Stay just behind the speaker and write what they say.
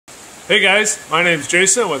Hey guys, my name is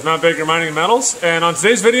Jason with Mount Baker Mining & Metals, and on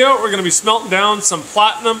today's video we're going to be smelting down some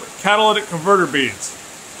platinum catalytic converter beads.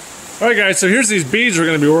 Alright guys, so here's these beads we're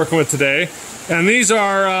going to be working with today, and these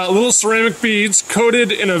are little ceramic beads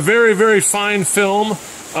coated in a very fine film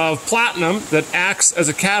of platinum that acts as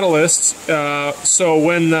a catalyst, so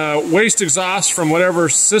when waste exhaust from whatever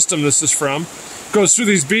system this is from goes through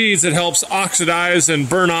these beads, it helps oxidize and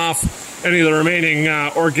burn off any of the remaining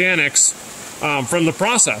organics from the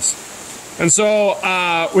process. And so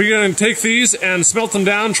we're going to take these and smelt them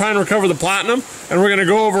down, try and recover the platinum, and we're going to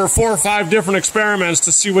go over 4 or 5 different experiments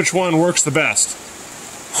to see which one works the best.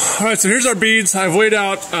 Alright, so here's our beads. I've weighed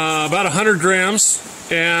out about 100 grams,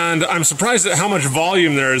 and I'm surprised at how much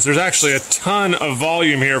volume there is. There's actually a ton of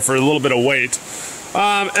volume here for a little bit of weight.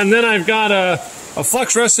 And then I've got a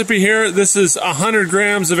flux recipe here. This is 100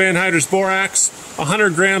 grams of anhydrous borax,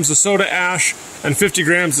 100 grams of soda ash, and 50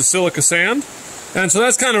 grams of silica sand. And so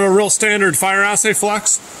that's kind of a real standard fire assay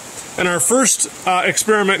flux. And our first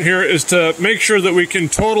experiment here is to make sure that we can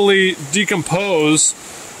totally decompose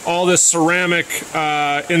all this ceramic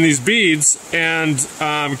in these beads and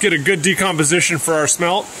get a good decomposition for our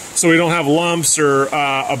smelt so we don't have lumps or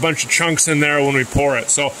a bunch of chunks in there when we pour it.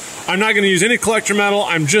 So I'm not going to use any collector metal.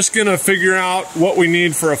 I'm just going to figure out what we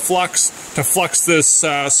need for a flux to flux this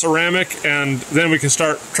ceramic, and then we can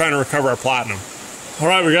start trying to recover our platinum.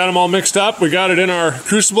 Alright, we got them all mixed up. We got it in our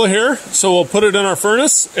crucible here, so we'll put it in our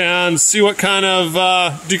furnace and see what kind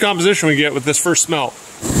of decomposition we get with this first smelt.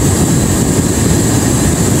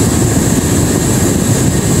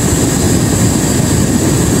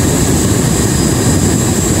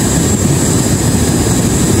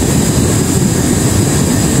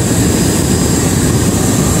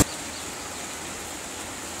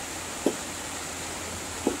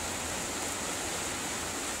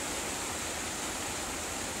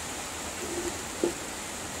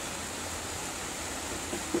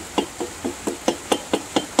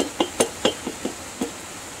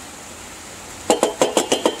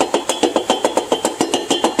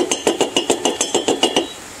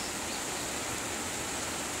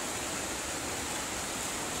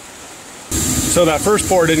 So that first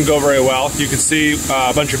pour didn't go very well. You can see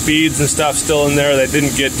a bunch of beads and stuff still in there that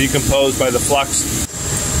didn't get decomposed by the flux.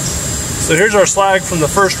 So here's our slag from the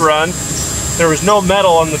first run. There was no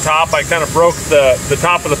metal on the top. I kind of broke the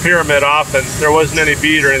top of the pyramid off, and there wasn't any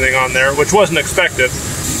bead or anything on there, which wasn't expected.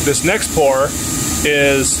 This next pour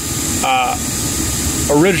is,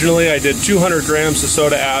 originally I did 200 grams of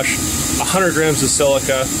soda ash, 100 grams of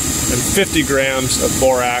silica, and 50 grams of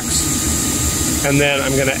borax. And then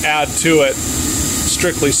I'm going to add to it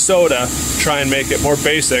strictly soda, try and make it more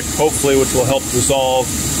basic, hopefully, which will help dissolve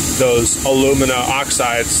those alumina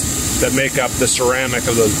oxides that make up the ceramic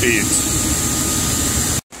of those beads.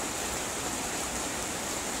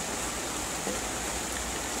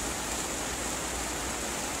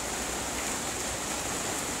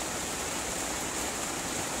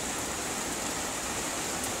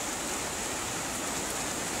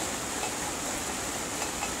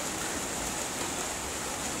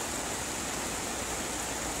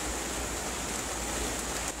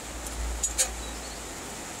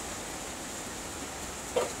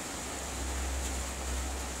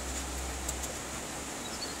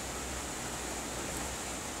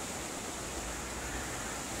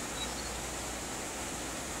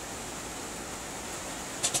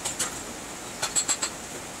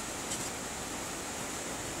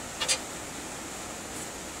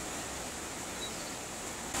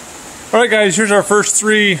 Alright guys, here's our first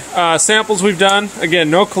 3 samples we've done.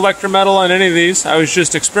 Again, no collector metal on any of these. I was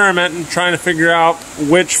just experimenting, trying to figure out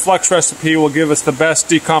which flux recipe will give us the best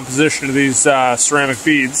decomposition of these ceramic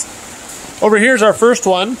beads. Over here's our first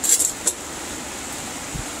one.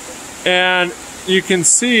 And you can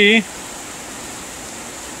see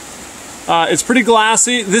it's pretty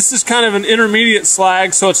glassy. This is kind of an intermediate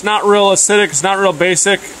slag, so it's not real acidic, it's not real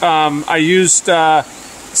basic. I used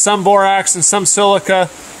some borax and some silica,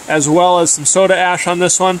 as well as some soda ash on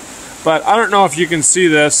this one, but I don't know if you can see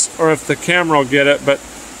this or if the camera will get it. But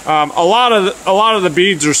a lot of the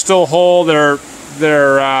beads are still whole. They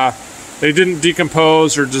didn't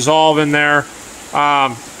decompose or dissolve in there,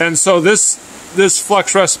 and so this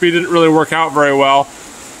flux recipe didn't really work out very well.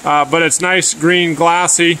 But it's nice, green,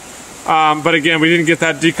 glassy. But again, we didn't get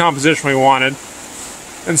that decomposition we wanted.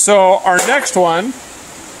 And so our next one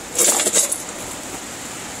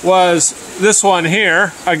was this one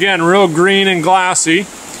here. Again, real green and glassy,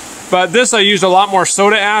 but this I used a lot more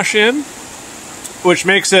soda ash in, which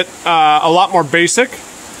makes it a lot more basic.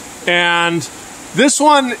 And this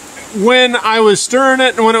one, when I was stirring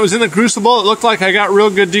it and when it was in the crucible, it looked like I got real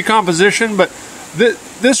good decomposition, but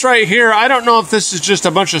This right here, I don't know if this is just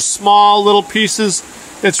a bunch of small little pieces.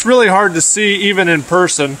 It's really hard to see even in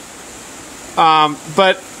person.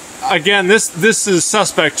 But again, this is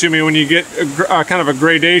suspect to me when you get kind of a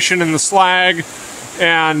gradation in the slag,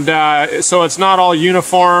 and so it's not all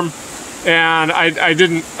uniform. And I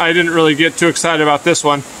didn't really get too excited about this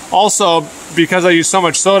one. Also, because I used so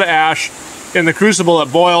much soda ash in the crucible,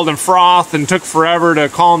 it boiled and frothed and took forever to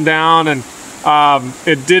calm down, and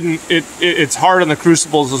it's hard in the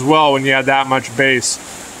crucibles as well when you add that much base.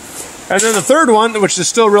 And then the third one, which is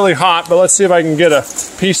still really hot, but let's see if I can get a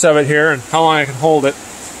piece of it here and how long I can hold it.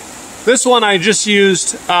 This one I just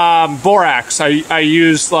used borax. I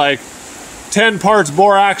used like 10 parts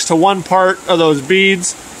borax to 1 part of those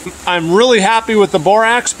beads. I'm really happy with the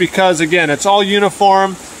borax because, again, it's all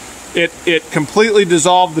uniform. It completely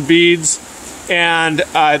dissolved the beads, and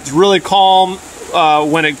it's really calm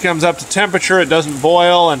when it comes up to temperature. It doesn't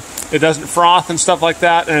boil and it doesn't froth and stuff like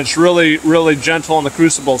that, and it's really, really gentle in the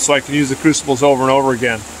crucibles, so I can use the crucibles over and over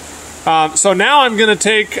again. So now I'm going to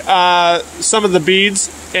take some of the beads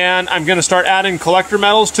and I'm going to start adding collector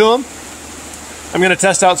metals to them. I'm going to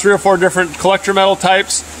test out 3 or 4 different collector metal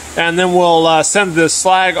types, and then we'll send this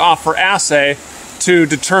slag off for assay to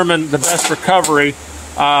determine the best recovery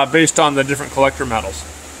based on the different collector metals.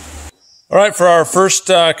 All right, for our first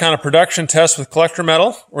kind of production test with collector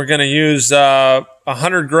metal, we're going to use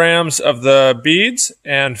 100 grams of the beads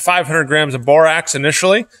and 500 grams of borax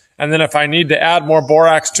initially. And then if I need to add more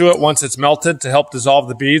borax to it once it's melted to help dissolve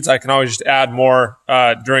the beads, I can always just add more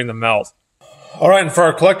during the melt. All right, and for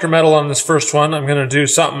our collector metal on this first one, I'm going to do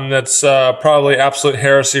something that's probably absolute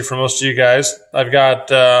heresy for most of you guys. I've got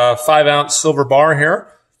 5-ounce silver bar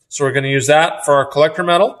here, so we're going to use that for our collector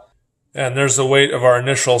metal. And there's the weight of our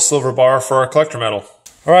initial silver bar for our collector metal.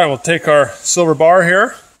 All right, we'll take our silver bar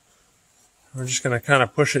here. We're just going to kind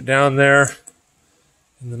of push it down there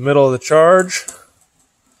in the middle of the charge.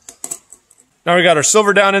 Now we got our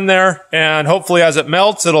silver down in there, and hopefully as it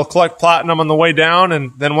melts, it'll collect platinum on the way down,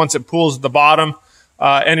 and then once it pools at the bottom,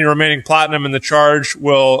 any remaining platinum in the charge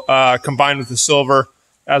will combine with the silver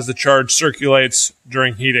as the charge circulates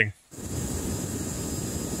during heating.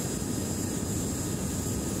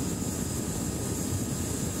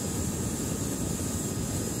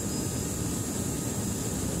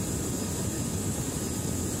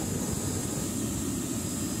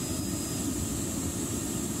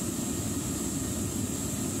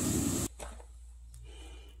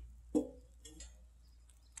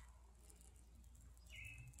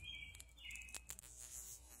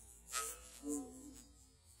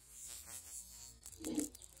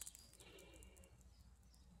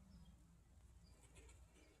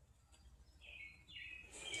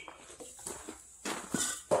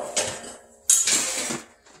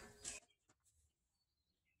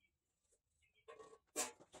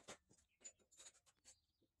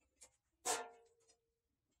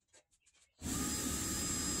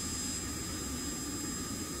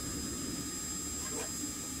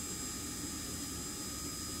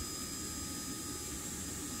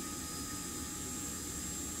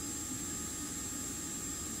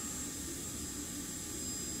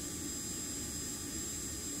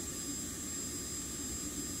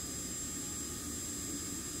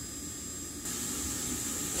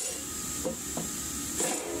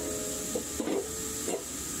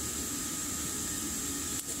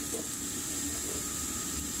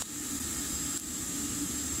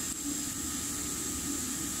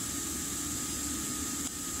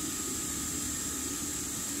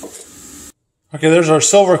 Okay, there's our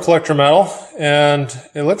silver collector metal, and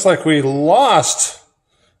it looks like we lost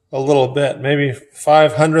a little bit, maybe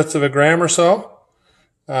 0.05 of a gram or so,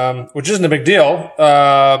 which isn't a big deal,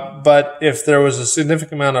 but if there was a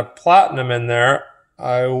significant amount of platinum in there,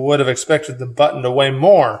 I would have expected the button to weigh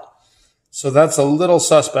more. So that's a little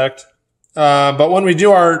suspect. But when we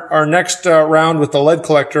do our next round with the lead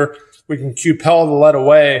collector, we can Q-pel the lead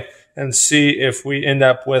away and see if we end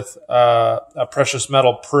up with a precious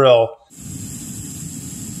metal prill.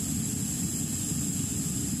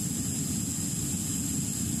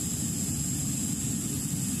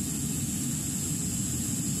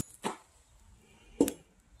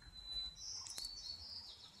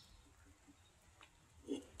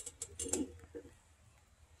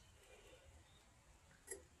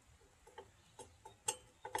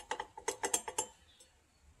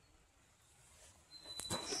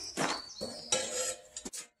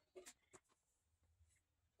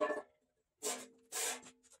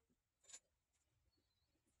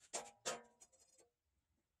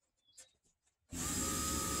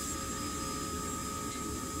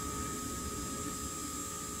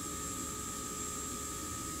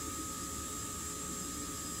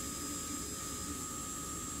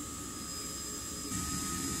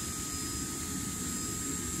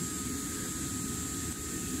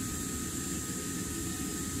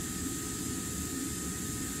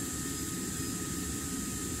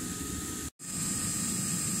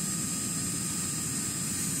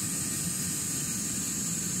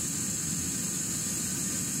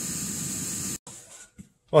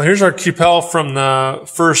 Well, here's our cupel from the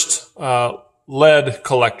first lead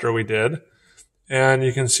collector we did. And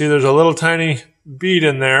you can see there's a little tiny bead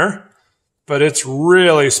in there, but it's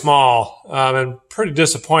really small and pretty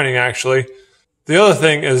disappointing actually. The other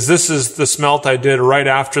thing is this is the smelt I did right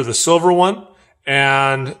after the silver one,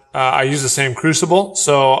 and I use the same crucible,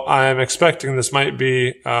 so I'm expecting this might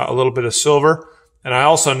be a little bit of silver. And I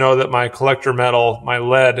also know that my collector metal, my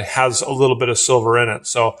lead, has a little bit of silver in it.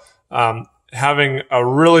 So having a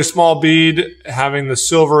really small bead, having the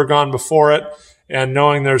silver gone before it, and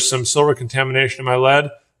knowing there's some silver contamination in my lead,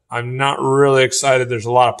 I'm not really excited there's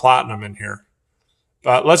a lot of platinum in here.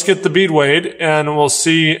 But let's get the bead weighed, and we'll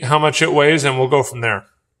see how much it weighs, and we'll go from there.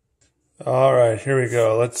 All right, here we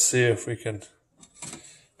go. Let's see if we can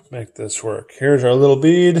make this work. Here's our little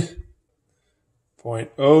bead,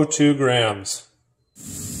 0.02 grams.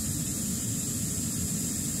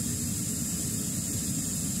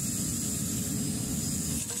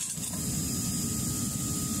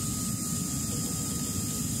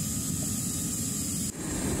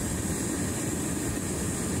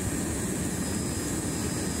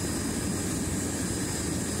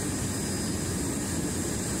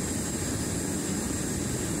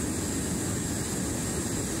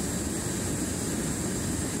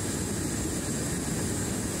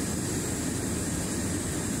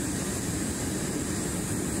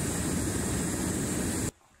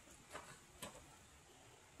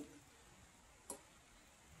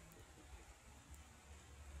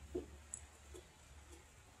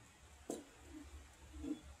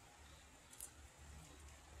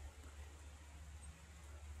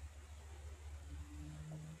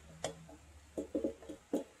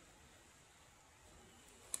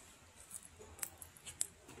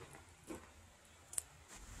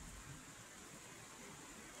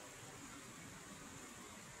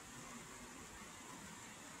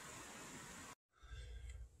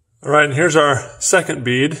 All right, and here's our second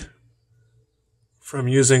bead from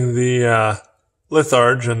using the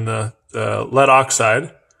litharge and the lead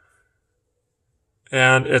oxide.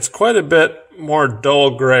 And it's quite a bit more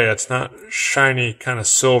dull gray. It's not shiny kind of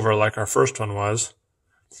silver like our first one was,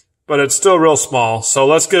 but it's still real small. So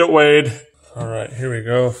let's get it weighed. All right, here we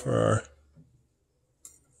go for our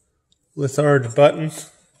litharge button,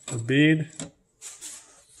 the bead.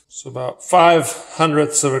 So about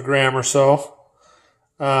 0.05 of a gram or so.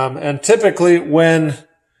 And typically when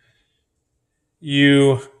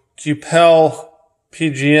you cupel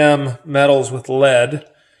PGM metals with lead,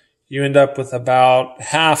 you end up with about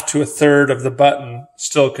 1/2 to 1/3 of the button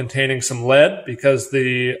still containing some lead, because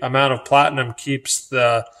the amount of platinum keeps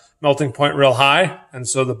the melting point real high, and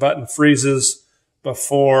so the button freezes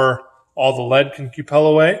before all the lead can cupel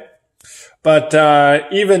away. But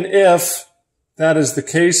even if that is the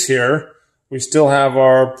case here, we still have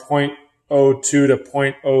our 0.02 to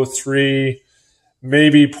 0.03,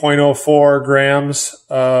 maybe 0.04 grams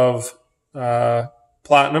of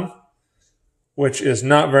platinum, which is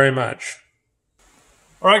not very much.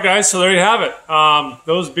 All right, guys, so there you have it.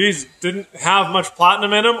 Those beads didn't have much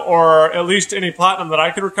platinum in them, or at least any platinum that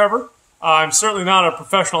I could recover. I'm certainly not a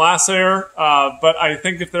professional assayer, but I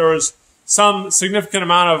think if there was some significant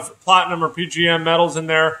amount of platinum or PGM metals in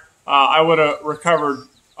there, I would have recovered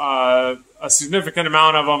a significant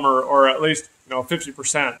amount of them, or at least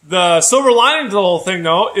 50%. The silver lining to the whole thing,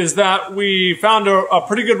 though, is that we found a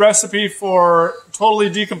pretty good recipe for totally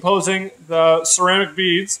decomposing the ceramic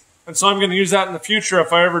beads, and so I'm going to use that in the future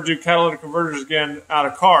if I ever do catalytic converters again out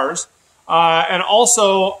of cars. And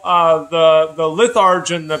also, the litharge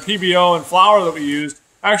and the PBO and flour that we used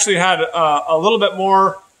actually had a little bit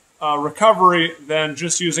more recovery than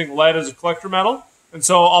just using lead as a collector metal. And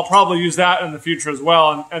so I'll probably use that in the future as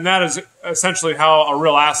well. And that is essentially how a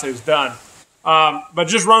real assay is done. But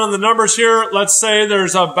just running the numbers here, let's say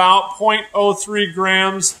there's about 0.03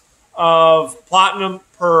 grams of platinum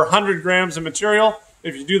per 100 grams of material.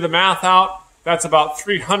 If you do the math out, that's about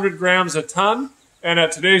 300 grams a ton. And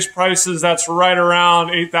at today's prices, that's right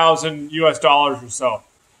around $8,000 US or so.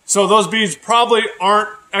 So those beads probably aren't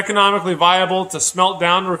economically viable to smelt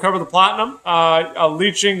down to recover the platinum. A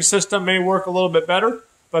leaching system may work a little bit better,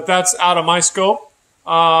 but that's out of my scope.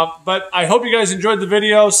 But I hope you guys enjoyed the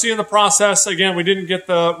video, seeing the process. Again, we didn't get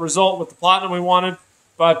the result with the platinum we wanted,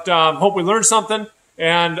 but hope we learned something,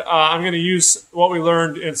 and I'm going to use what we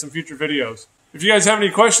learned in some future videos. If you guys have any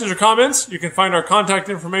questions or comments, you can find our contact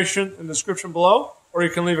information in the description below, or you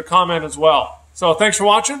can leave a comment as well. So thanks for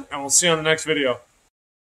watching, and we'll see you on the next video.